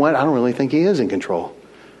go, you know what? I don't really think He is in control.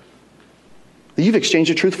 You've exchanged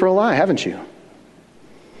the truth for a lie, haven't you?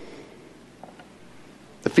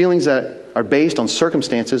 The feelings that are based on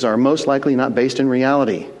circumstances are most likely not based in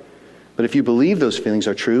reality. But if you believe those feelings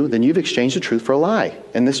are true, then you've exchanged the truth for a lie.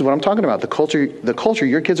 And this is what I'm talking about. The culture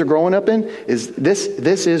your kids are growing up in is this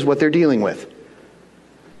is what they're dealing with.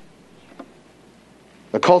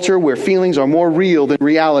 A culture where feelings are more real than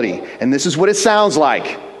reality. And this is what it sounds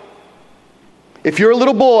like. If you're a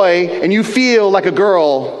little boy and you feel like a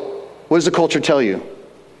girl, what does the culture tell you?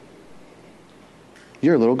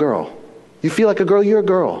 You're a little girl. You feel like a girl, you're a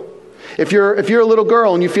girl. If you're a little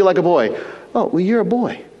girl and you feel like a boy, oh, well, you're a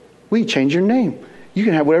boy. We change your name. You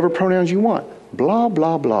can have whatever pronouns you want. Blah,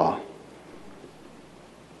 blah, blah.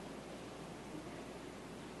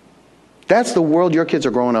 That's the world your kids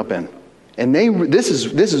are growing up in. And this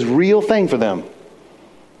is real thing for them.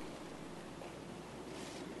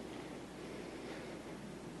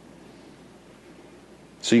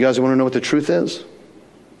 So you guys want to know what the truth is?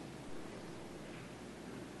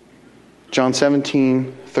 John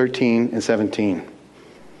 17, 13, and 17.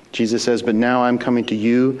 Jesus says, "But now I'm coming to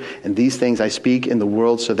you, and these things I speak in the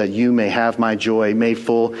world so that you may have my joy made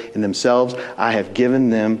full in themselves. I have given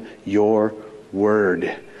them your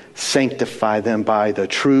word. Sanctify them by the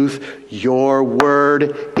truth. Your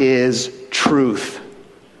word is truth."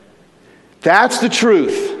 That's the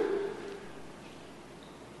truth.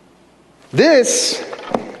 This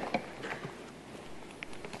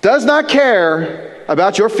does not care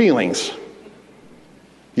about your feelings,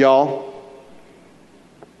 y'all.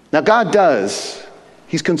 Now, God does.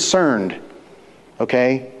 He's concerned,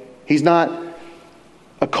 okay? He's not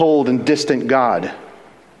a cold and distant God.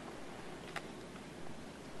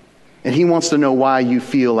 And he wants to know why you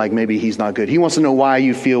feel like maybe he's not good. He wants to know why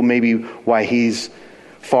you feel maybe why he's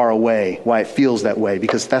far away, why it feels that way,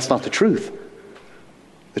 because that's not the truth.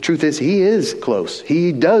 The truth is he is close.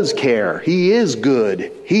 He does care. He is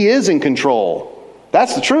good. He is in control.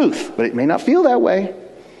 That's the truth, but it may not feel that way.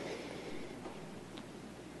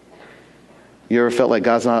 You ever felt like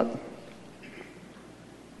God's not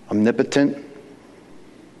omnipotent?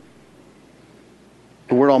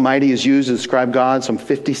 The word Almighty is used to describe God some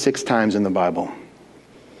 56 times in the Bible.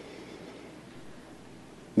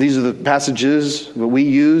 These are the passages that we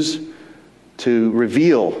use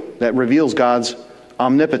that reveals God's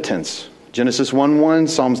omnipotence. Genesis 1:1,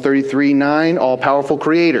 Psalms 33:9, all-powerful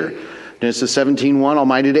creator. Genesis 17:1,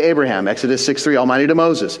 Almighty to Abraham. Exodus 6:3, Almighty to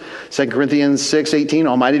Moses. 2 Corinthians 6:18,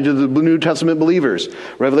 Almighty to the New Testament believers.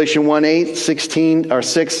 Revelation 1:8,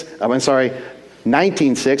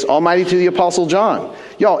 19:6, Almighty to the Apostle John.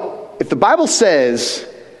 Y'all, if the Bible says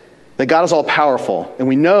that God is all-powerful, and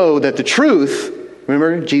we know that the truth,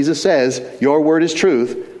 remember, Jesus says, your word is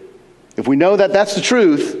truth. If we know that that's the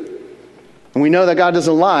truth, and we know that God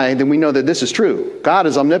doesn't lie, then we know that this is true. God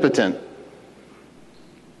is omnipotent.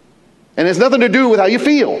 And it's nothing to do with how you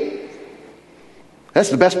feel. That's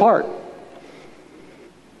the best part.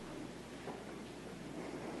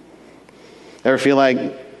 Ever feel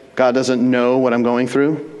like God doesn't know what I'm going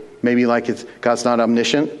through? Maybe like God's not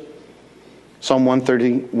omniscient? Psalm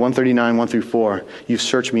 139, 1-4. You've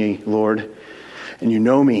searched me, Lord, and you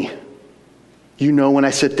know me. You know when I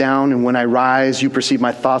sit down and when I rise. You perceive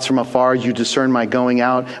my thoughts from afar. You discern my going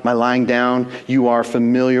out, my lying down. You are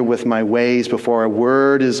familiar with my ways. Before a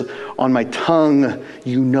word is on my tongue,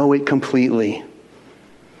 you know it completely.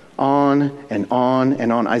 On and on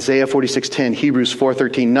and on. Isaiah 46:10, Hebrews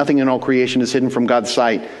 4:13. Nothing in all creation is hidden from God's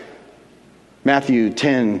sight. Matthew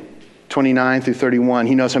 10:29-31.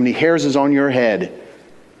 He knows how many hairs is on your head.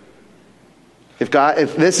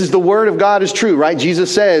 If this is the word of God is true, right?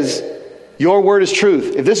 Jesus says, your word is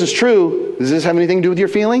truth. If this is true, does this have anything to do with your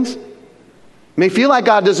feelings? It may feel like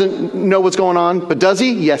God doesn't know what's going on, but does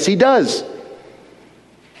he? Yes, he does.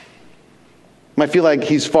 Might feel like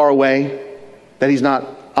he's far away, that he's not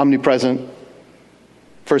omnipresent.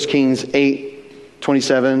 1 Kings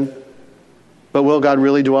 8:27. But will God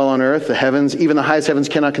really dwell on earth? The heavens, even the highest heavens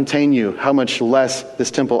cannot contain you. How much less this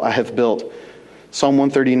temple I have built. Psalm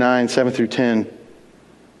 139, 7-10.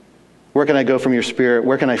 Where can I go from your spirit?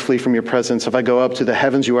 Where can I flee from your presence? If I go up to the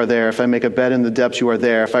heavens, you are there. If I make a bed in the depths, you are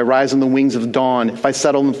there. If I rise on the wings of dawn, if I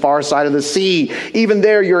settle on the far side of the sea, even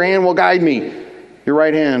there your hand will guide me. Your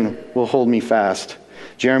right hand will hold me fast.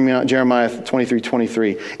 Jeremiah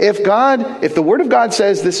 23:23. If the word of God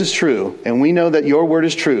says this is true, and we know that your word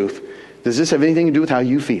is truth, does this have anything to do with how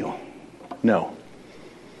you feel? No.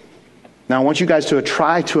 Now I want you guys to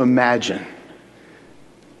try to imagine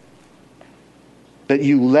that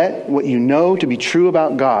you let what you know to be true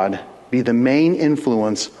about God be the main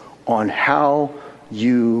influence on how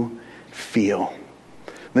you feel.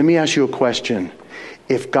 Let me ask you a question.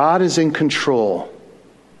 If God is in control,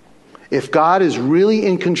 if God is really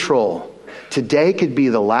in control, today could be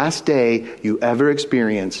the last day you ever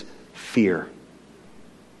experience fear.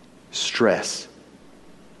 stress,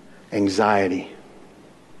 anxiety,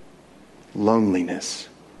 loneliness.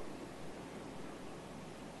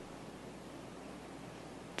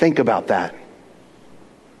 Think about that.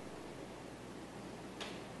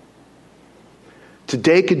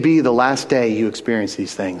 Today could be the last day you experience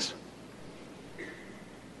these things.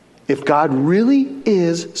 If God really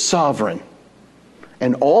is sovereign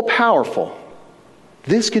and all-powerful,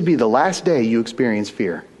 this could be the last day you experience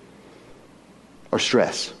fear or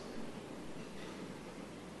stress.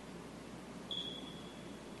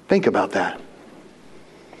 Think about that.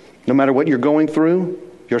 No matter what you're going through,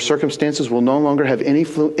 your circumstances will no longer have any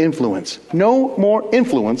influence. No more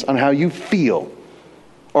influence on how you feel.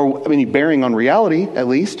 Or any bearing on reality, at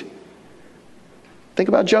least. Think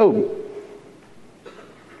about Job.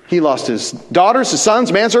 He lost his daughters, his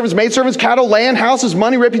sons, manservants, maidservants, cattle, land, houses,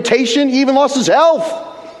 money, reputation. He even lost his health.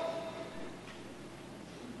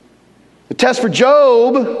 The test for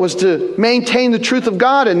Job was to maintain the truth of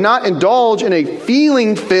God and not indulge in a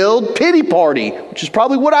feeling-filled pity party, which is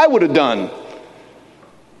probably what I would have done.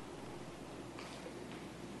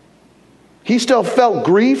 He still felt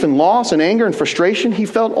grief and loss and anger and frustration. He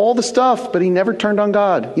felt all the stuff, but he never turned on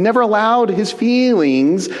God. He never allowed his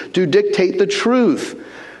feelings to dictate the truth.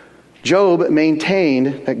 Job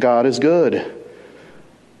maintained that God is good.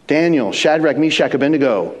 Daniel, Shadrach, Meshach,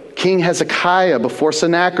 Abednego, King Hezekiah before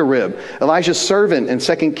Sennacherib, Elijah's servant in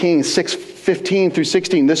 2 Kings 6:15 through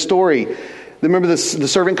 16. This story, remember the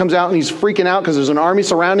servant comes out and he's freaking out because there's an army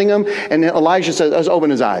surrounding him, and Elijah says, let's open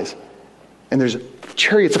his eyes. And there's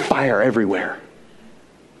chariots of fire everywhere.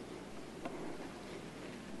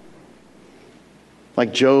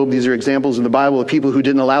 Like Job, these are examples in the Bible of people who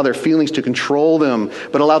didn't allow their feelings to control them,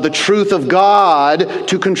 but allowed the truth of God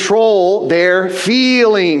to control their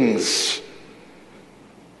feelings.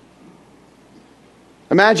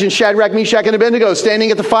 Imagine Shadrach, Meshach, and Abednego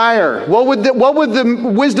standing at the fire. What would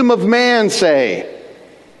the wisdom of man say?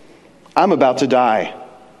 I'm about to die.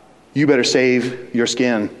 You better save your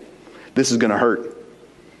skin. This is going to hurt.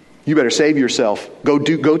 You better save yourself. Go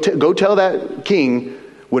tell that king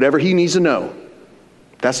whatever he needs to know.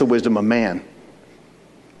 That's the wisdom of man.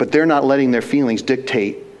 But they're not letting their feelings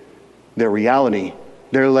dictate their reality.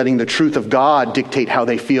 They're letting the truth of God dictate how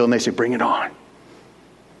they feel, and they say, bring it on.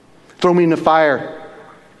 Throw me in the fire.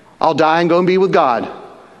 I'll die and go and be with God.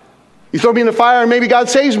 You throw me in the fire and maybe God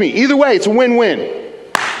saves me. Either way, it's a win-win.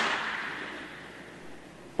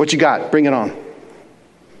 What you got? Bring it on.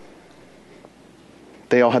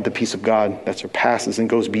 They all had the peace of God that surpasses and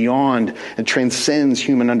goes beyond and transcends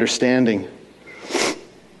human understanding.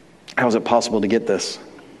 How is it possible to get this?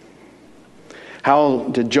 How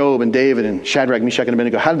did Job and David and Shadrach, Meshach, and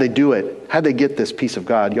Abednego, how did they do it? How did they get this peace of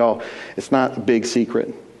God? Y'all, it's not a big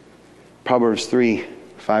secret. Proverbs 3,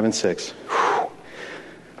 5, and 6. Whew.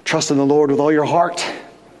 Trust in the Lord with all your heart.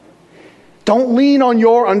 Don't lean on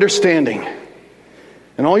your understanding.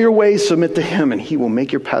 In all your ways submit to Him, and He will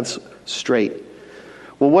make your paths straight.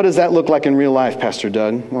 Well, what does that look like in real life, Pastor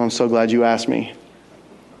Doug? Well, I'm so glad you asked me.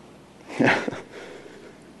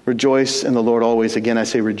 Rejoice in the Lord always. Again, I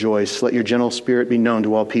say rejoice. Let your gentle spirit be known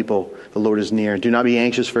to all people. The Lord is near. Do not be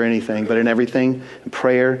anxious for anything, but in everything, in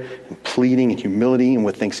prayer, and pleading, and humility, and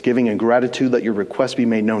with thanksgiving and gratitude, let your requests be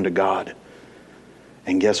made known to God.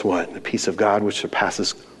 And guess what? The peace of God, which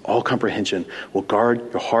surpasses all comprehension, will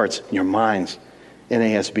guard your hearts and your minds.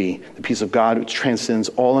 NASB. The peace of God, which transcends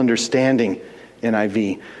all understanding.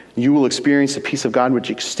 NIV. You will experience the peace of God, which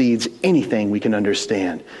exceeds anything we can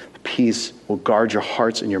understand. Peace will guard your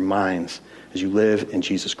hearts and your minds as you live in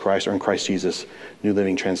Jesus Christ, or in Christ Jesus, New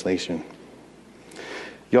Living Translation.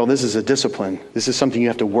 Y'all, this is a discipline. This is something you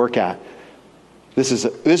have to work at. This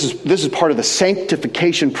is part of the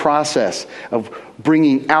sanctification process of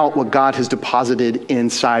bringing out what God has deposited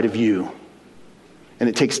inside of you. And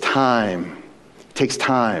it takes time. It takes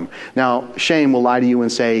time. Now, shame will lie to you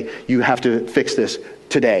and say, you have to fix this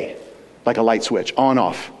today, like a light switch, on,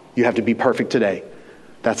 off. You have to be perfect today.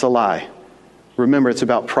 That's a lie. Remember, it's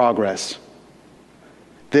about progress.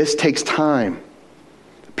 This takes time.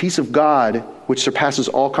 The peace of God, which surpasses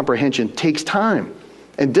all comprehension, takes time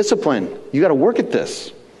and discipline. You got to work at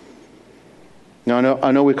this. Now,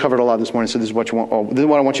 I know we've covered a lot this morning, so this is what I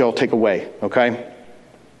want you all to take away, okay?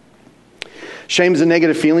 Shame is a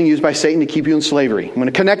negative feeling used by Satan to keep you in slavery. I'm going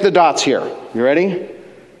to connect the dots here. You ready?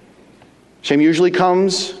 Shame usually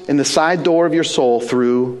comes in the side door of your soul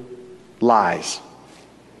through lies.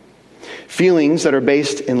 Feelings that are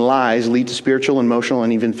based in lies lead to spiritual, emotional,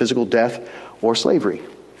 and even physical death or slavery.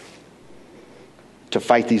 To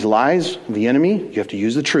fight these lies, the enemy, you have to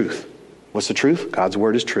use the truth. What's the truth? God's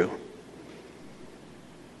word is true.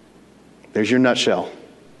 There's your nutshell.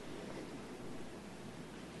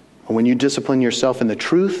 When you discipline yourself in the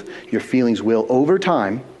truth, your feelings will over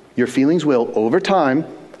time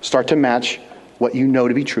start to match what you know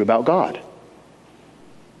to be true about God. Does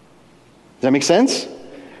that make sense?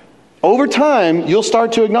 Over time, you'll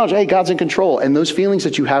start to acknowledge, hey, God's in control. And those feelings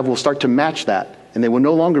that you have will start to match that. And they will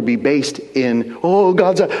no longer be based in,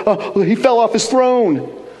 he fell off his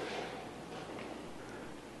throne.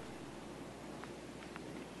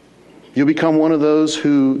 You'll become one of those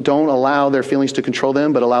who don't allow their feelings to control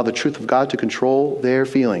them, but allow the truth of God to control their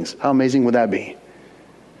feelings. How amazing would that be?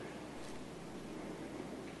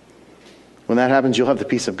 When that happens, you'll have the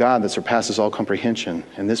peace of God that surpasses all comprehension.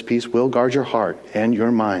 And this peace will guard your heart and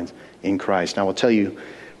your mind in Christ. Now, I will tell you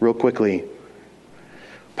real quickly,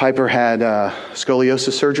 Piper had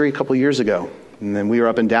scoliosis surgery a couple years ago. And then we were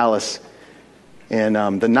up in Dallas. And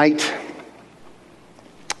the night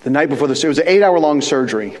before it was an 8-hour-long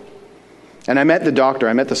surgery. And I met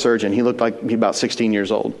the surgeon. He looked like he about 16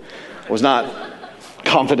 years old. I was not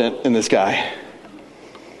confident in this guy.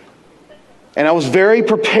 And I was very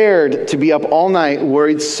prepared to be up all night,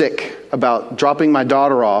 worried sick about dropping my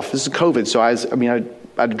daughter off. This is COVID, so I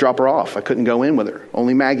had to drop her off. I couldn't go in with her.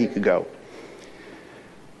 Only Maggie could go.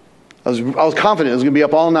 I was confident I was going to be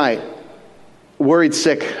up all night, worried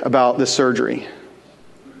sick about this surgery.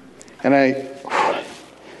 And I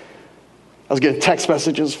was getting text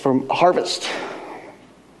messages from Harvest.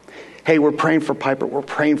 Hey, we're praying for Piper. We're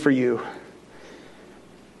praying for you.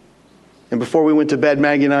 And before we went to bed,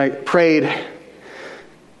 Maggie and I prayed.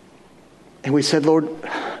 And we said, Lord,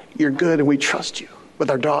 you're good and we trust you with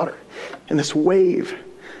our daughter. And this wave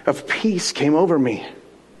of peace came over me.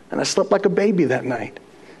 And I slept like a baby that night.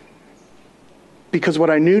 Because what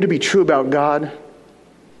I knew to be true about God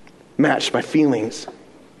matched my feelings.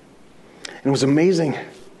 And it was amazing.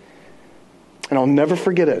 And I'll never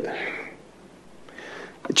forget it.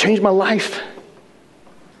 It changed my life.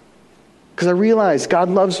 Because I realized God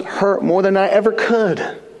loves her more than I ever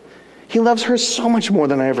could. He loves her so much more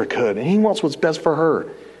than I ever could. And he wants what's best for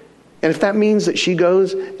her. And if that means that she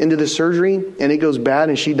goes into the surgery and it goes bad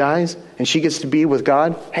and she dies and she gets to be with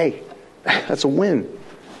God, hey, that's a win.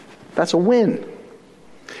 That's a win.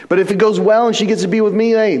 But if it goes well and she gets to be with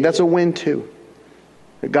me, hey, that's a win too.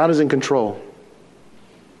 God is in control.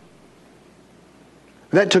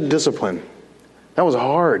 That took discipline. That was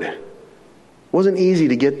hard. It wasn't easy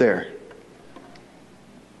to get there.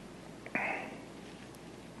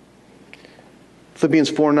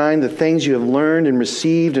 Philippians 4:9, the things you have learned and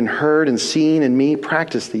received and heard and seen in me,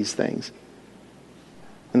 practice these things.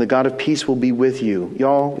 And the God of peace will be with you.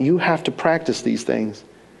 Y'all, you have to practice these things.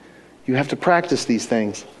 You have to practice these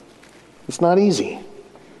things. It's not easy.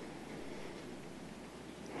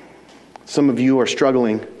 Some of you are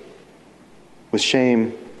struggling with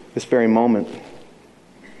shame this very moment.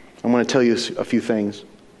 I want to tell you a few things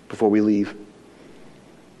before we leave.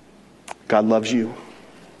 God loves you.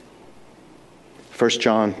 1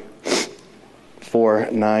 John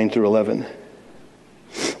 4:9 through 11.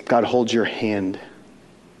 God holds your hand.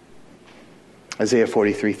 Isaiah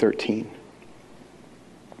 43:13.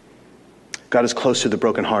 God is close to the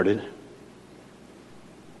brokenhearted.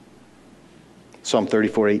 Psalm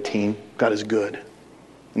 34:18. God is good,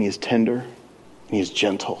 and he is tender, and he is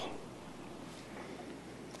gentle.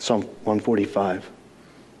 Psalm 145.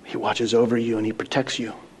 He watches over you and he protects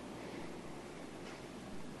you.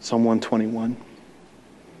 Psalm 121.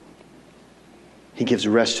 He gives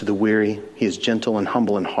rest to the weary. He is gentle and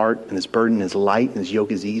humble in heart, and his burden is light, and his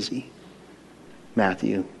yoke is easy.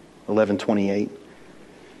 Matthew 11:28.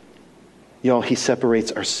 Y'all, he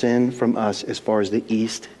separates our sin from us as far as the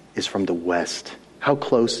east is from the west. How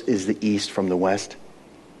close is the east from the west?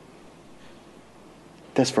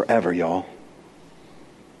 That's forever, y'all.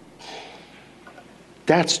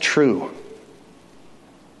 That's true.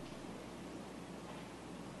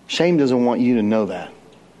 Shame doesn't want you to know that.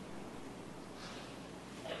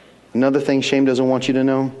 Another thing shame doesn't want you to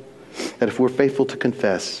know, that if we're faithful to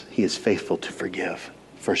confess, he is faithful to forgive.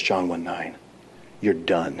 1 John 1:9. You're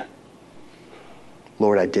done.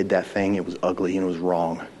 Lord, I did that thing. It was ugly and it was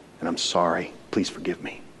wrong. And I'm sorry. Please forgive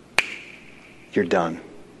me. You're done.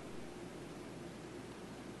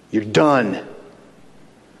 You're done.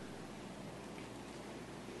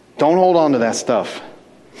 Don't hold on to that stuff.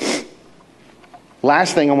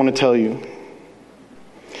 Last thing I want to tell you.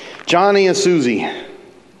 Johnny and Susie.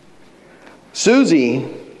 Susie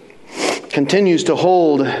continues to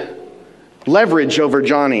hold leverage over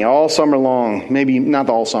Johnny all summer long. Maybe not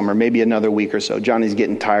all summer, maybe another week or so. Johnny's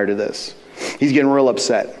getting tired of this. He's getting real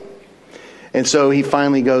upset. And so he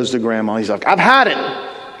finally goes to Grandma. He's like, I've had it.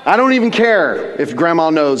 I don't even care if Grandma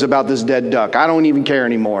knows about this dead duck. I don't even care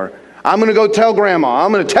anymore. I'm going to go tell Grandma.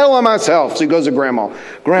 I'm going to tell her myself. So he goes to Grandma.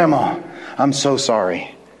 Grandma, I'm so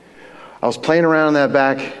sorry. I was playing around in that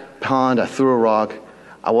back pond. I threw a rock.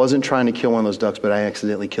 I wasn't trying to kill one of those ducks, but I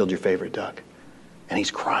accidentally killed your favorite duck. And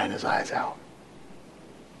he's crying his eyes out.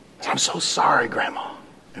 I'm so sorry, Grandma.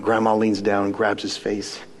 And Grandma leans down and grabs his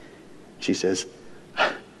face. She says,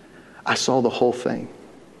 I saw the whole thing.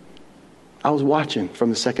 I was watching from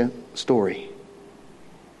the second story.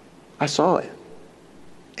 I saw it.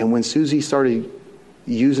 And when Susie started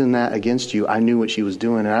using that against you, I knew what she was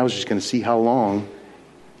doing, and I was just going to see how long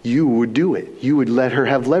you would do it. You would let her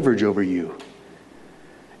have leverage over you.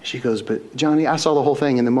 She goes, but Johnny, I saw the whole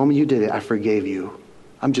thing, and the moment you did it, I forgave you.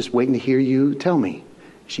 I'm just waiting to hear you tell me.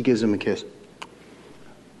 She gives him a kiss.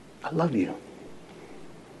 I love you.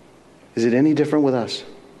 Is it any different with us?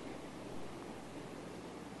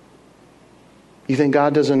 You think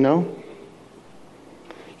God doesn't know?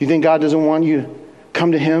 You think God doesn't want you to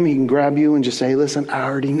come to him? He can grab you and just say, listen, I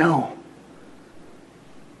already know.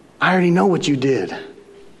 I already know what you did.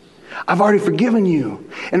 I've already forgiven you.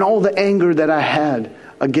 And all the anger that I had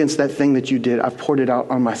against that thing that you did, I've poured it out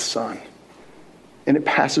on my son. And it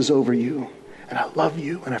passes over you. And I love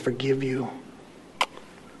you and I forgive you.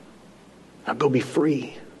 Now go be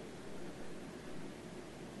free.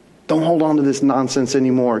 Don't hold on to this nonsense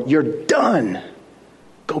anymore. You're done.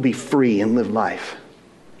 Go be free and live life.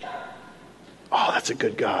 Oh, that's a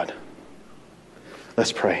good God.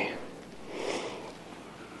 Let's pray.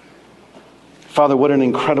 Father, what an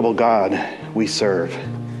incredible God we serve.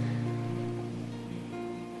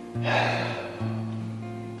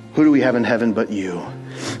 Who do we have in heaven but you?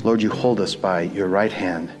 Lord, you hold us by your right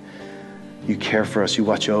hand. You care for us. You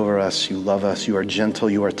watch over us. You love us. You are gentle.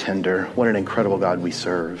 You are tender. What an incredible God we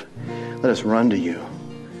serve. Let us run to you.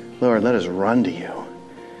 Lord, let us run to you.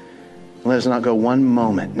 Let us not go one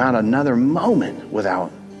moment, not another moment,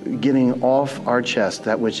 without getting off our chest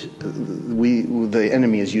that which the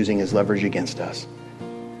enemy is using as leverage against us.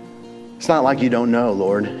 It's not like you don't know,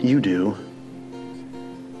 Lord. You do.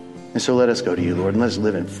 And so let us go to you, Lord, and let us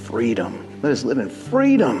live in freedom. Let us live in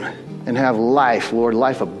freedom and have life, Lord,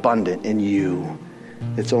 life abundant in you.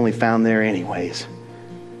 It's only found there anyways.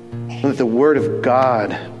 Let the word of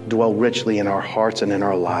God dwell richly in our hearts and in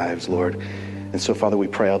our lives, Lord. And so, Father, we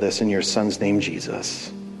pray all this in your Son's name,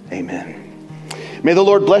 Jesus. Amen. May the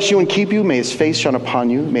Lord bless you and keep you. May his face shine upon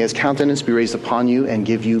you. May his countenance be raised upon you and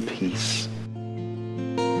give you peace.